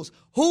Cincinnati Bengals,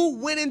 who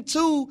went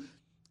into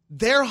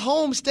their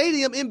home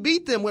stadium and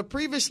beat them when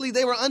previously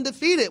they were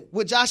undefeated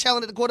with Josh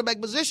Allen at the quarterback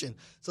position.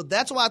 So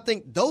that's why I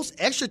think those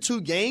extra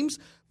 2 games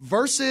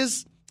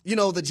versus,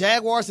 the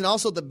Jaguars and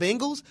also the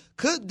Bengals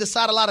could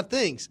decide a lot of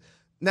things.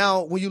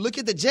 Now, when you look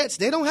at the Jets,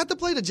 they don't have to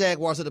play the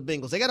Jaguars or the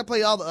Bengals. They got to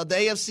play all the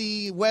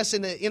AFC West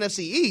and the NFC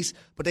East,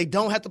 but they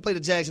don't have to play the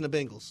Jags and the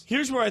Bengals.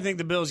 Here's where I think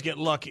the Bills get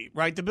lucky,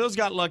 right? The Bills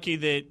got lucky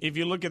that if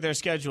you look at their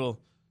schedule,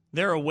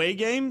 their away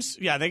games,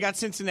 they got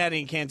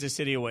Cincinnati and Kansas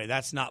City away.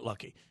 That's not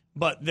lucky.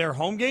 But their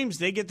home games,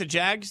 they get the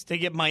Jags, they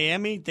get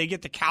Miami, they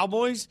get the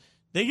Cowboys,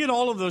 they get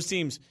all of those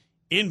teams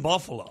in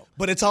Buffalo.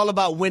 But it's all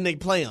about when they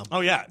play them.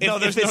 Oh, yeah.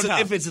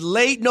 If it's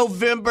late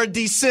November,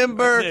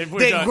 December,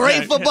 then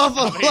great for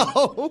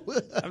Buffalo.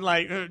 I'm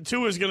like,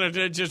 Tua's going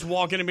to just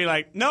walk in and be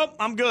like, nope,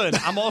 I'm good.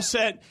 I'm all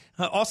set.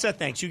 All set,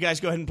 thanks. You guys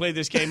go ahead and play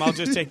this game. I'll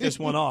just take this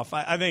one off.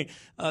 I think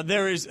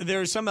there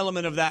is some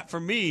element of that for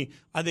me.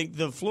 I think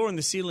the floor and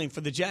the ceiling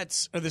for the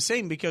Jets are the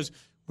same because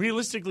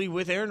realistically,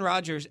 with Aaron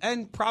Rodgers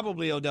and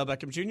probably Odell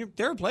Beckham Jr.,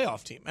 they're a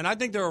playoff team. And I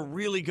think they're a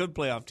really good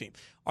playoff team.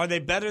 Are they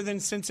better than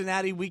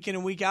Cincinnati week in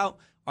and week out?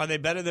 Are they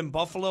better than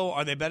Buffalo?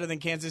 Are they better than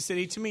Kansas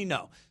City? To me,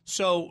 no.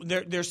 So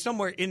they're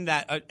somewhere in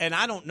that, and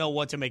I don't know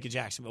what to make of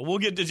Jacksonville. We'll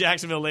get to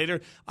Jacksonville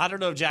later. I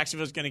don't know if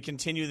Jacksonville's going to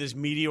continue this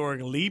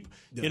meteoric leap.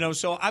 Yeah.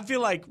 So I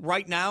feel like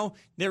right now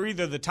they're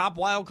either the top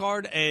wild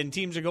card and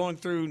teams are going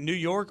through New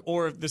York,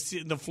 or if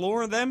the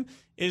floor of them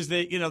is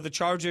that the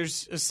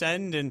Chargers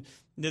ascend and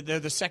they're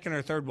the second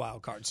or third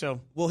wild card.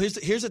 So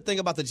here's the thing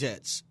about the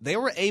Jets. They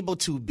were able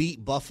to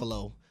beat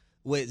Buffalo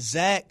with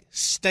Zach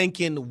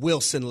Stankin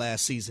Wilson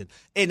last season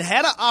and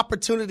had an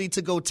opportunity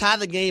to go tie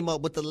the game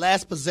up with the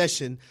last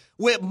possession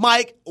with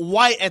Mike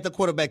White at the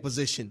quarterback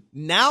position.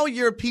 Now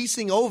you're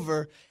piecing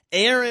over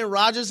Aaron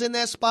Rodgers in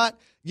that spot.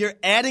 You're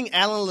adding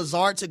Alan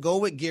Lazard to go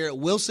with Garrett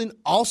Wilson,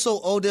 also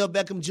Odell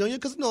Beckham Jr.,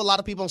 because I know a lot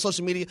of people on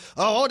social media,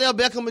 Odell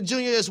Beckham Jr.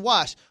 is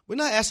washed. We're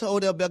not asking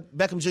Odell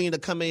Beckham Jr. to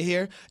come in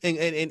here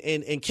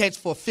and catch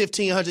for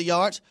 1,500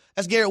 yards.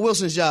 That's Garrett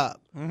Wilson's job.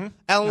 Mm-hmm.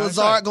 Alan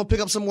Lazard going to pick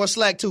up some more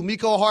slack, too.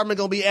 Mecole Hardman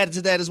going to be added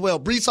to that as well.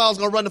 Breece Hall's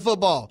going to run the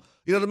football.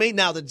 You know what I mean?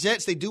 Now, the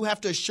Jets, they do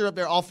have to assure up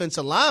their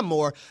offensive line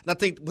more, and I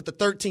think with the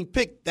 13th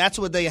pick, that's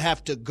where they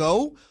have to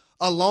go,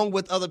 along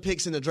with other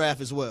picks in the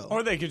draft as well.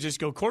 Or they could just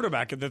go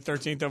quarterback at the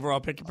 13th overall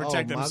pick and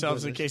protect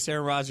themselves in case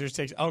Aaron Rodgers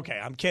takes – okay,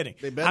 I'm kidding.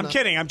 I'm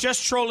kidding. I'm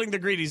just trolling the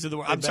greedies of the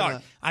world.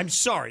 I'm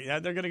sorry.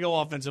 They're going to go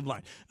offensive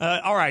line.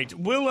 All right.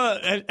 We'll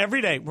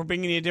every day we're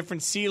bringing you a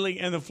different ceiling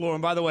and the floor.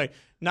 And by the way,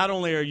 not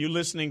only are you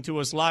listening to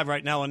us live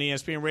right now on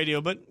ESPN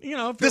Radio, but, if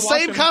you're the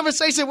same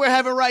conversation we're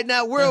having right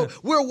now, we're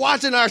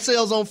watching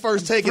ourselves on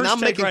First Take, and I'm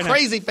making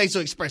crazy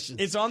facial expressions.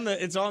 It's on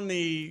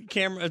the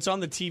camera. It's on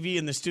the TV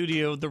in the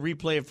studio, the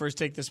replay of First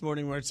Take this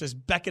morning where it says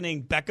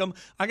beckoning Beckham.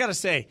 I got to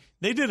say,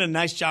 they did a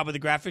nice job with the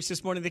graphics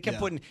this morning. They kept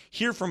putting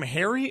 "Hear from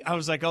Harry." I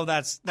was like, oh,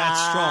 that's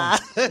strong.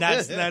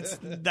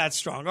 That's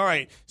strong. All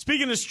right.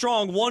 Speaking of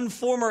strong, one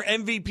former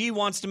MVP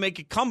wants to make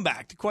a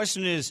comeback. The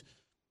question is,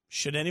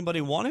 should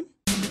anybody want him?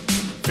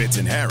 Fitz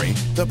and Harry,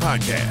 the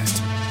podcast.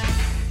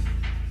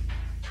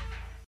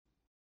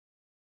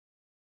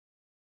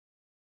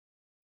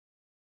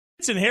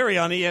 Fitz and Harry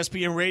on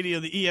ESPN Radio,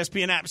 the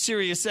ESPN app,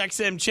 Sirius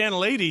XM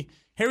Channel 80.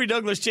 Harry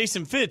Douglas,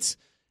 Jason Fitz.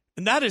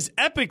 And that is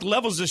epic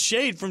levels of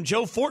shade from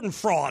Joe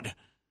Fortin-Fraud.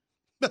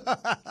 You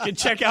can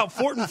check out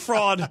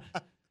Fortin-Fraud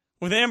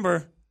with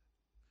Amber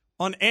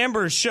on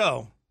Amber's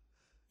show.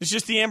 It's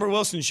just the Amber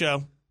Wilson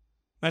show.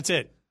 That's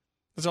it.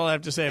 That's all I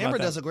have to say about that. Amber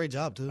does a great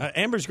job, too.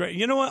 Amber's great.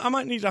 You know what? I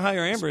might need to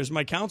hire Amber as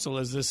my counsel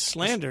as this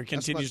slander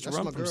continues to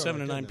run from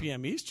 7 to 9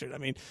 p.m. Eastern. I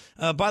mean,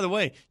 by the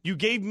way, you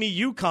gave me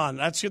UConn.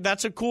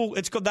 That's a cool.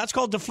 That's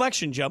called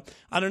deflection, Joe.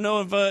 I don't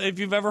know if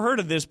you've ever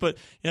heard of this, but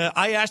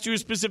I asked you a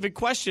specific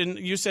question.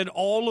 You said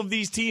all of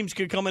these teams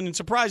could come in and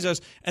surprise us,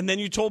 and then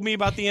you told me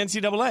about the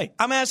NCAA.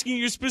 I'm asking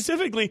you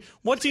specifically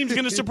what team's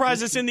going to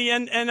surprise us in the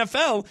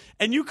NFL,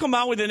 and you come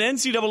out with an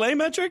NCAA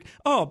metric?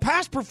 Oh,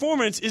 past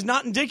performance is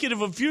not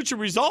indicative of future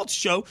results,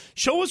 Joe.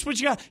 Show us what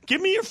you got. Give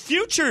me your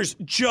futures,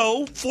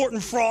 Joe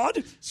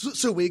Fortin-Fraud.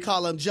 So we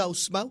call him Joe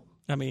Smo?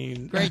 I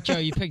mean, great, Joe.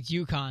 You picked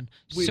UConn.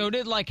 So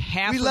did like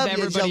half of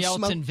everybody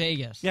else in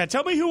Vegas. Yeah,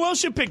 tell me who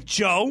else you picked,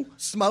 Joe.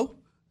 Smo?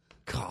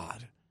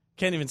 God.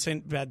 Can't even say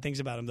bad things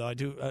about him, though. I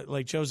do.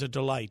 Joe's a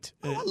delight.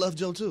 I love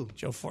Joe, too.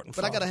 Joe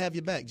Fortin-Fraud. But I got to have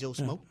you back, Joe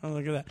Smo. Oh,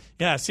 look at that.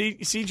 Yeah, see,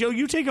 Joe,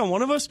 you take on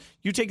one of us,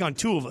 you take on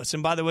two of us.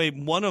 And by the way,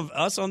 one of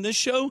us on this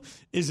show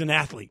is an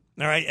athlete.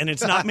 All right, and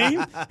it's not me.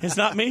 It's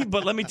not me.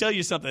 But let me tell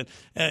you something.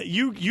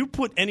 You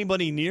put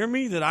anybody near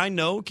me that I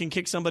know can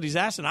kick somebody's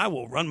ass, and I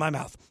will run my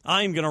mouth.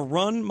 I am going to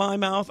run my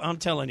mouth. I'm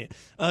telling you.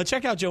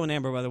 Check out Joe and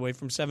Amber, by the way,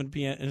 from 7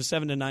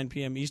 to 9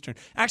 p.m. Eastern.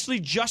 Actually,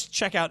 just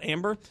check out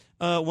Amber.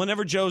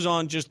 Whenever Joe's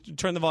on, just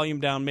turn the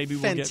volume down. Maybe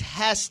we'll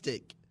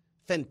Fantastic.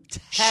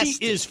 She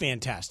is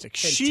fantastic.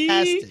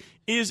 She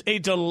is a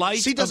delight.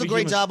 She does a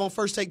great job on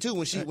First Take too.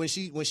 When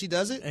she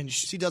does it, and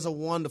she does a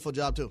wonderful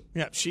job too.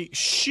 Yeah,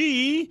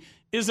 she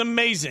is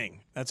amazing.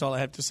 That's all I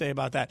have to say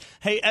about that.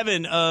 Hey,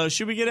 Evan,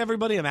 should we get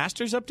everybody a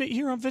Masters update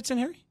here on Fitz and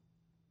Harry?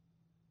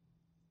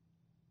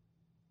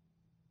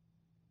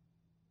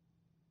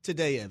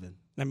 Today, Evan.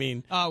 I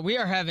mean, we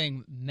are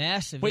having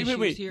massive issues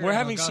wait. here. We're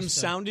having some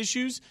sound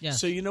issues. Yes.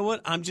 So you know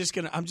what? I'm just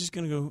gonna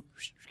go.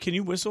 Can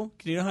you whistle?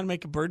 Can you know how to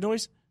make a bird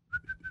noise?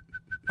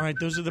 All right,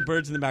 those are the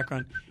birds in the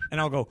background,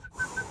 and I'll go.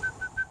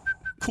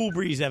 Cool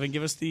breeze, Evan.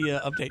 Give us the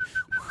update.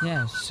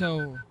 Yeah.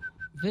 So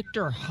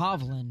Viktor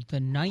Hovland, the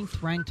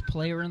 9th-ranked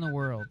player in the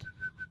world,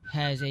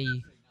 has a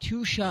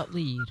 2-shot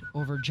lead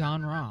over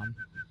Jon Rahm,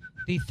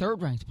 the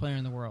 3rd-ranked player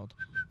in the world.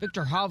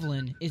 Viktor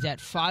Hovland is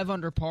at 5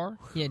 under par.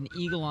 He had an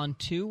eagle on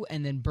 2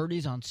 and then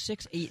birdies on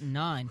 6, 8, and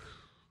 9.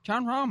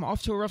 Jon Rahm,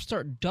 off to a rough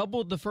start,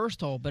 doubled the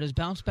first hole, but has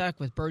bounced back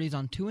with birdies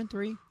on 2 and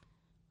 3,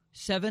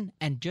 7,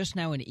 and just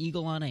now an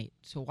eagle on 8.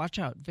 So watch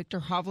out. Victor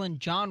Hovland,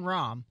 Jon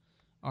Rahm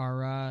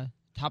are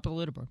top of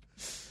the leaderboard.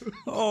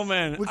 Oh,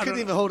 man. We couldn't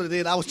even hold it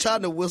in. I was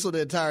trying to whistle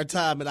the entire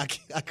time, and I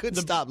couldn't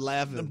stop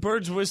laughing. The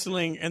birds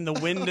whistling and the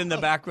wind in the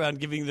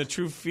background giving the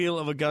true feel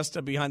of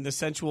Augusta behind the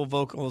sensual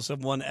vocals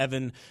of one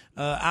Evan.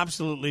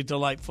 Absolutely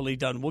delightfully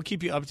done. We'll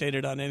keep you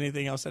updated on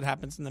anything else that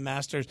happens in the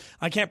Masters.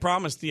 I can't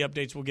promise the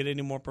updates will get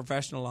any more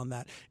professional on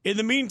that. In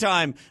the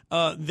meantime,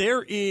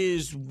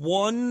 there's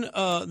one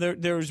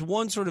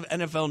sort of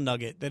NFL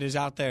nugget that is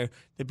out there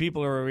that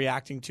people are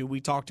reacting to. We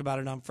talked about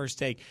it on First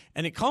Take,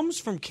 and it comes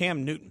from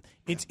Cam Newton.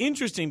 It's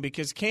interesting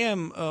because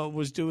Cam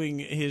was doing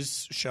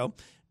his show,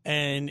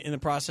 and in the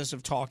process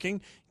of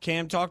talking,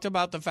 Cam talked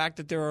about the fact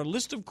that there are a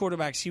list of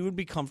quarterbacks he would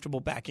be comfortable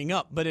backing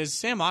up. But as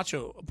Sam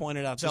Acho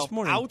pointed out this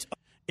morning,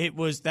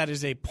 that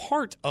is a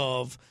part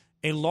of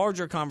a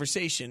larger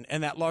conversation,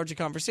 and that larger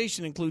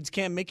conversation includes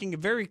Cam making it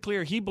very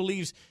clear he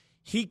believes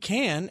he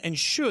can and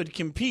should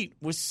compete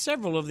with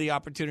several of the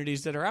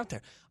opportunities that are out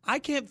there. I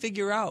can't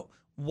figure out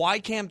why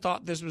Cam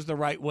thought this was the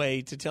right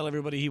way to tell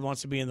everybody he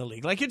wants to be in the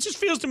league. Like, it just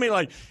feels to me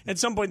like at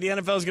some point the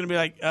NFL is going to be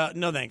like,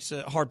 no thanks,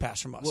 hard pass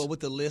from us. Well,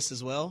 with the list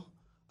as well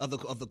of the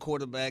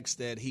quarterbacks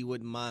that he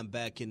wouldn't mind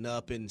backing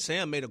up, and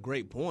Sam made a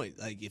great point.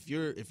 Like, if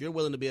you're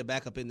willing to be a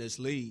backup in this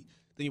league,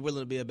 then you're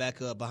willing to be a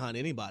backup behind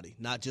anybody,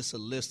 not just a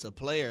list of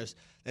players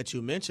that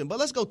you mentioned. But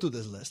let's go through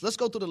this list. Let's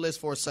go through the list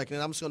for a second,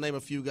 and I'm just going to name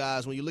a few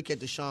guys. When you look at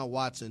Deshaun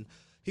Watson,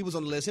 he was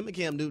on the list. Him and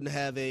Cam Newton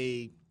have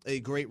a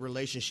great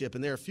relationship,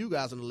 and there are a few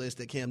guys on the list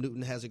that Cam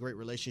Newton has a great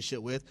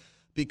relationship with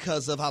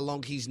because of how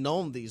long he's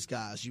known these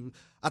guys.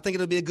 I think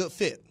it'll be a good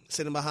fit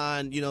sitting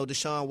behind,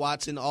 Deshaun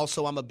Watson.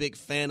 Also, I'm a big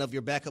fan of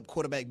your backup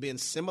quarterback being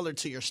similar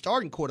to your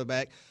starting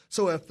quarterback.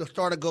 So if the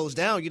starter goes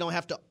down, you don't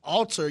have to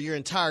alter your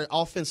entire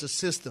offensive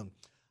system.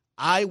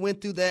 I went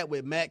through that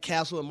with Matt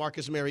Castle and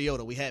Marcus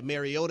Mariota. We had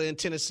Mariota in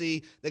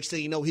Tennessee. Next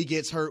thing you know, he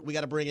gets hurt. We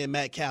got to bring in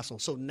Matt Castle.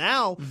 So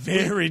now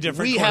very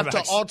different. We have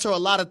to alter a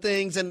lot of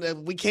things,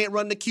 and we can't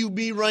run the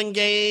QB run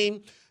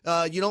game.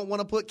 You don't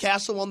want to put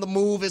Castle on the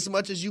move as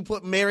much as you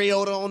put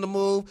Mariota on the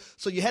move.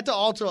 So you had to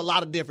alter a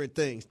lot of different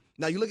things.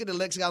 Now, you look at the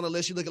next guy on the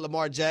list, you look at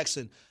Lamar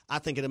Jackson. I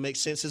think it'll make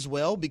sense as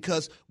well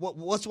because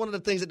what's one of the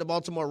things that the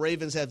Baltimore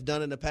Ravens have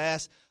done in the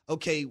past?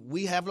 Okay,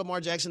 we have Lamar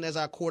Jackson as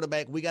our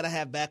quarterback. We got to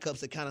have backups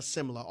that kind of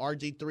similar.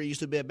 RG3 used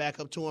to be a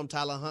backup to him.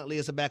 Tyler Huntley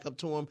is a backup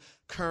to him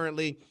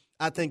currently.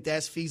 I think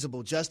that's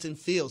feasible. Justin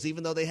Fields,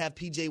 even though they have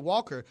P.J.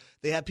 Walker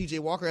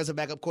as a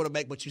backup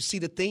quarterback, but you see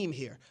the theme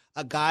here.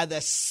 A guy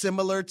that's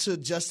similar to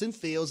Justin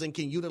Fields and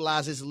can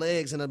utilize his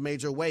legs in a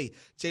major way.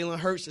 Jalen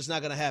Hurts, it's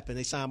not going to happen.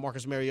 They signed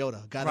Marcus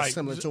Mariota, a guy that's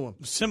similar to him.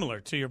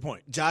 Similar to your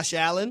point. Josh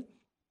Allen,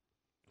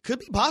 could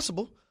be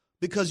possible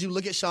because you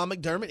look at Sean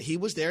McDermott. He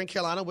was there in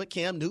Carolina with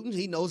Cam Newton.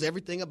 He knows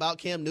everything about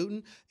Cam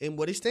Newton and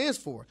what he stands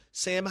for.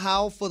 Sam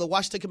Howell for the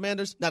Washington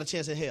Commanders, not a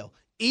chance in hell.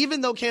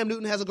 Even though Cam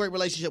Newton has a great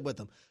relationship with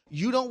him.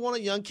 You don't want a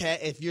young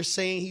cat, if you're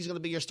saying he's going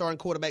to be your starting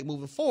quarterback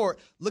moving forward,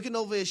 looking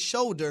over his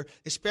shoulder,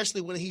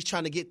 especially when he's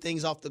trying to get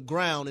things off the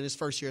ground in his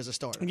first year as a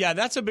starter. Yeah,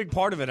 that's a big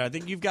part of it. I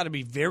think you've got to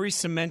be very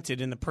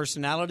cemented in the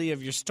personality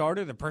of your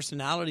starter, the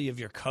personality of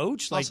your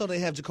coach. Also, they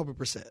have Jacoby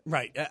Brissett.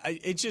 Right.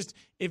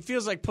 It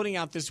feels like putting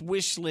out this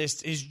wish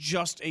list is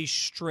just a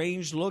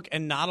strange look,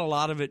 and not a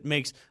lot of it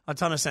makes a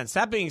ton of sense.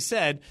 That being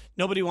said,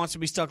 nobody wants to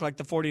be stuck like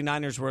the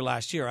 49ers were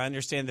last year. I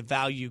understand the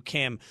value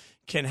Cam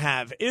can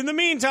have. In the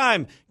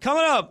meantime,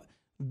 coming up,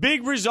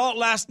 big result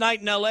last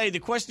night in L.A. The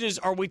question is,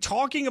 are we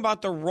talking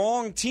about the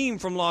wrong team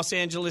from Los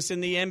Angeles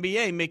in the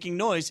NBA making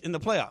noise in the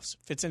playoffs?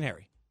 Fitz and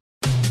Harry.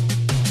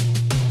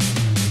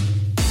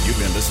 You've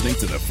been listening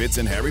to the Fitz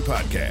and Harry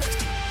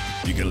podcast.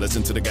 You can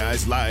listen to the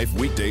guys live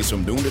weekdays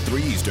from noon to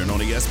 3 Eastern on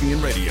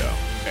ESPN Radio.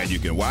 And you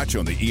can watch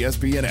on the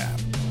ESPN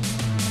app.